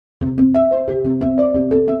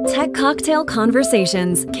Tech Cocktail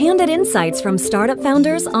Conversations, candid insights from startup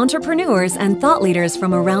founders, entrepreneurs, and thought leaders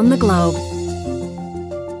from around the globe.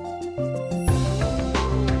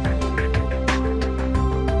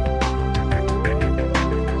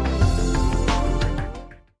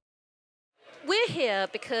 We're here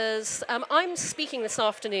because I'm speaking this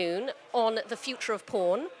afternoon on the future of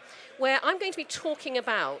porn, where I'm going to be talking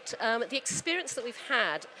about the experience that we've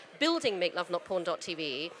had building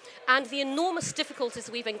MakeLoveNotPorn.tv and the enormous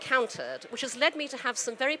difficulties we've encountered, which has led me to have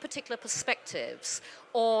some very particular perspectives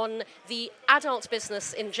on the adult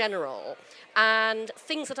business in general and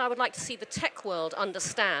things that I would like to see the tech world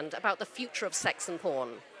understand about the future of sex and porn.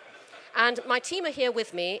 And my team are here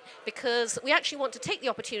with me because we actually want to take the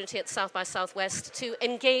opportunity at South by Southwest to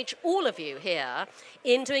engage all of you here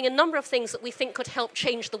in doing a number of things that we think could help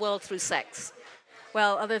change the world through sex.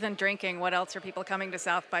 Well, other than drinking, what else are people coming to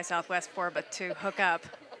South by Southwest for but to hook up?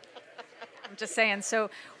 I'm just saying. So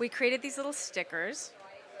we created these little stickers.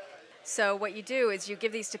 So what you do is you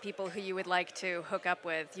give these to people who you would like to hook up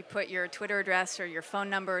with. You put your Twitter address or your phone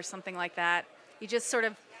number or something like that. You just sort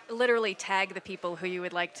of literally tag the people who you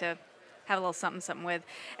would like to have a little something with.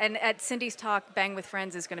 And at Cindy's talk, Bang with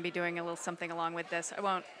Friends is going to be doing a little something along with this.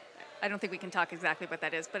 I don't think we can talk exactly what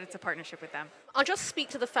that is, but it's a partnership with them. I'll just speak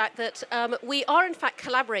to the fact that we are, in fact,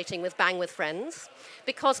 collaborating with Bang with Friends,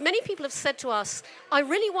 because many people have said to us, I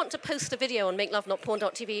really want to post a video on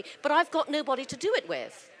MakeLoveNotPorn.tv, but I've got nobody to do it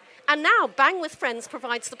with. And now Bang with Friends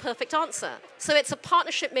provides the perfect answer. So it's a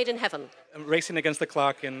partnership made in heaven. I'm racing against the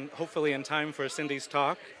clock and hopefully in time for Cindy's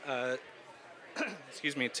talk.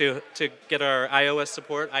 Excuse me, to get our iOS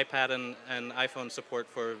support, iPad and iPhone support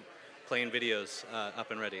for playing videos up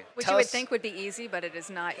and ready. Which you would think would be easy, but it is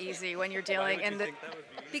not easy when you're dealing in the...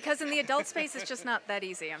 Because in the adult space, it's just not that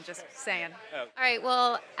easy, I'm just saying. Oh. All right,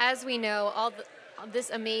 well, as we know, all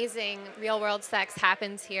this amazing real-world sex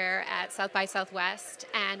happens here at South by Southwest,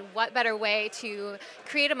 and what better way to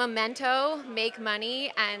create a memento, make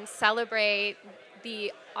money, and celebrate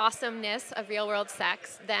the awesomeness of real-world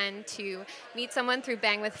sex than to meet someone through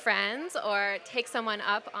Bang with Friends or take someone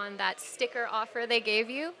up on that sticker offer they gave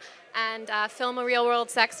you and film a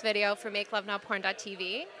real-world sex video for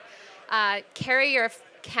MakeLoveNotPorn.tv. Carry your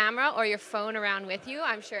camera or your phone around with you.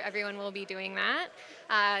 I'm sure everyone will be doing that.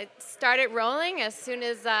 Start it rolling as soon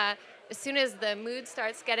as the mood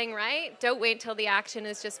starts getting right. Don't wait till the action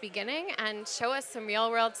is just beginning, and show us some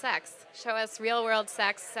real-world sex. Show us real-world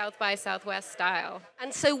sex South by Southwest style.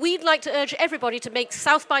 And so we'd like to urge everybody to make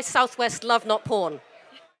South by Southwest love, not porn.